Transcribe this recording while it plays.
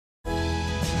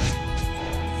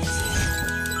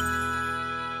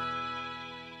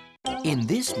In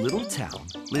this little town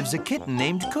lives a kitten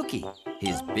named Cookie,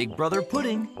 his big brother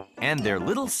Pudding, and their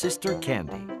little sister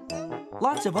Candy.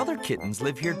 Lots of other kittens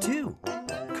live here too.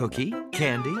 Cookie,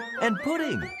 Candy, and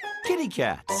Pudding, kitty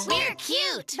cats. We're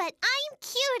cute. But I'm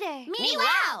cuter.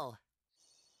 Meow.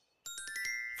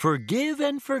 Forgive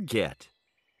and forget.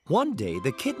 One day,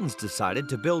 the kittens decided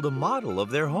to build a model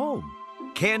of their home.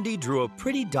 Candy drew a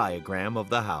pretty diagram of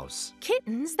the house.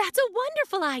 Kittens, that's a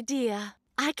wonderful idea.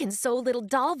 I can sew little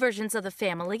doll versions of the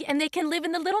family, and they can live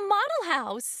in the little model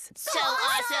house. So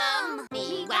awesome!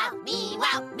 Meow,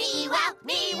 meow, meow,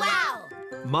 meow.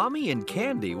 Mommy and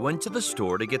Candy went to the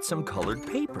store to get some colored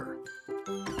paper.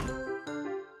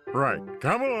 Right,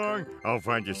 come along. I'll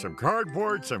find you some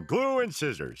cardboard, some glue, and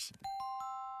scissors.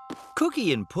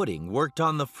 Cookie and Pudding worked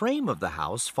on the frame of the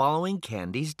house following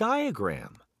Candy's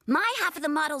diagram. My half of the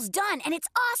model's done, and it's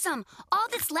awesome. All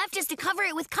that's left is to cover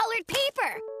it with colored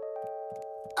paper.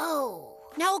 Oh.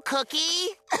 No,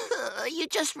 Cookie. You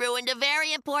just ruined a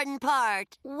very important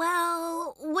part.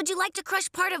 Well, would you like to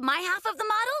crush part of my half of the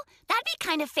model? That'd be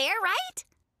kind of fair, right?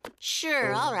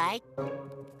 Sure, all right.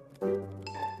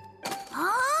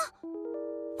 Huh?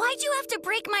 Why'd you have to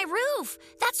break my roof?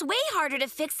 That's way harder to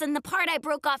fix than the part I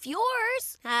broke off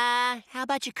yours. How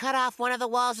about you cut off one of the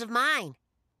walls of mine?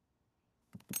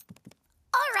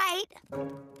 All right.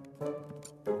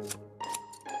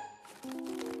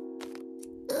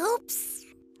 Oops.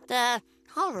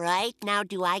 All right. Now,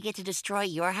 do I get to destroy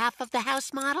your half of the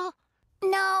house model?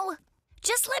 No.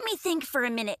 Just let me think for a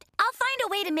minute. I'll find a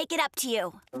way to make it up to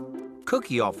you.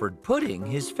 Cookie offered Pudding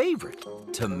his favorite,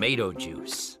 tomato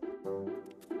juice.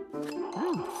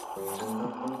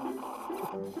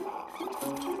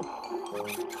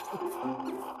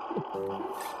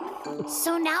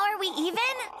 So now are we even?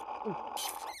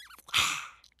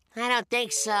 I don't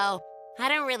think so. I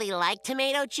don't really like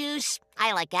tomato juice.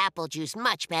 I like apple juice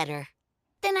much better.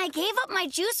 Then I gave up my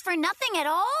juice for nothing at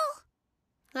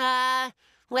all?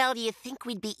 Well, do you think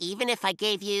we'd be even if I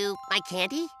gave you my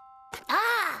candy?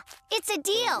 Ah, it's a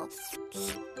deal.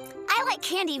 I like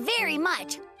candy very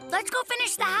much. Let's go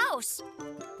finish the house.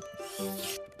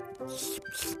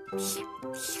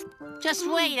 Just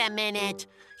wait a minute.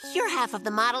 Your half of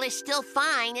the model is still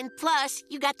fine, and plus,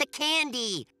 you got the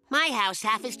candy. My house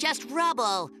half is just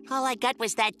rubble. All I got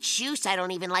was that juice I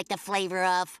don't even like the flavor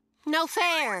of. No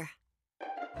fair.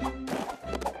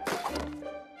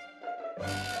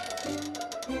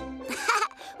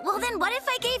 Well, then what if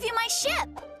I gave you my ship?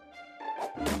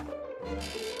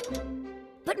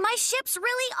 But my ship's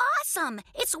really awesome.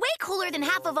 It's way cooler than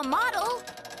half of a model.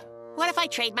 What if I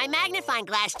trade my magnifying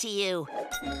glass to you?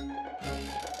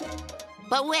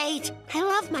 But wait, I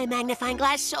love my magnifying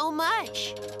glass so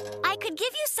much. I could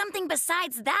give you something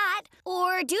besides that,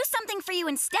 or do something for you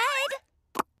instead.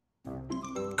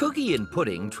 Cookie and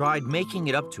Pudding tried making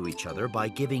it up to each other by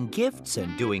giving gifts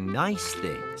and doing nice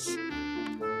things.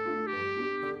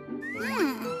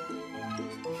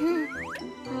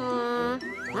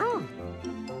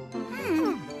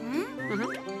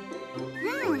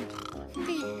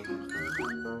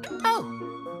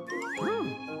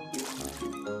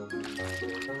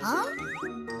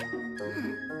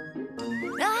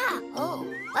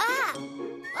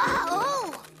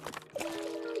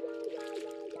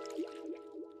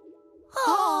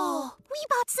 We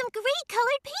bought some great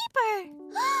colored paper.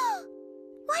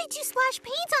 Why'd you splash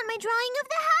paint on my drawing of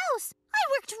the house? I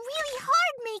worked really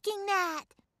hard making that.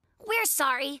 We're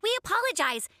sorry. We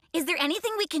apologize. Is there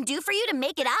anything we can do for you to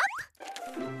make it up?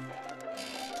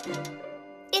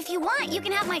 If you want, you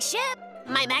can have my ship.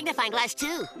 My magnifying glass,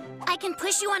 too. I can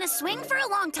push you on a swing for a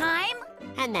long time.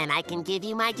 And then I can give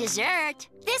you my dessert.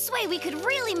 This way we could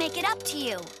really make it up to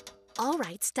you. All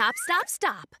right, stop.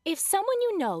 If someone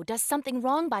you know does something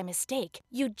wrong by mistake,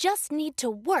 you just need to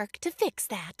work to fix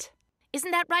that.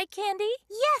 Isn't that right, Candy?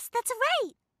 Yes, that's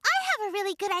right. I have a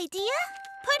really good idea.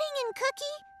 Pudding and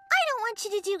Cookie, I don't want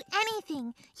you to do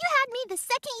anything. You had me the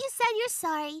second you said you're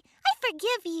sorry. I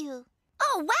forgive you.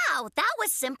 Oh, wow, that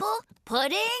was simple.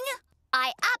 Pudding,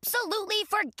 I absolutely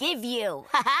forgive you.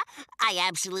 I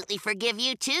absolutely forgive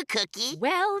you too, Cookie.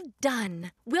 Well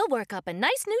done. We'll work up a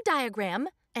nice new diagram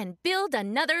and build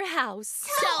another house.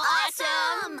 So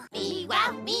awesome!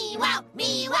 Meow, meow,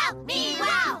 meow,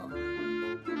 meow.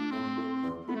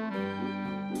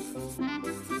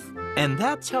 And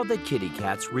that's how the kitty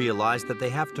cats realized that they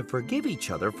have to forgive each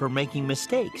other for making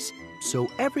mistakes, so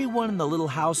everyone in the little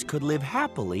house could live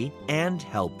happily and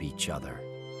help each other.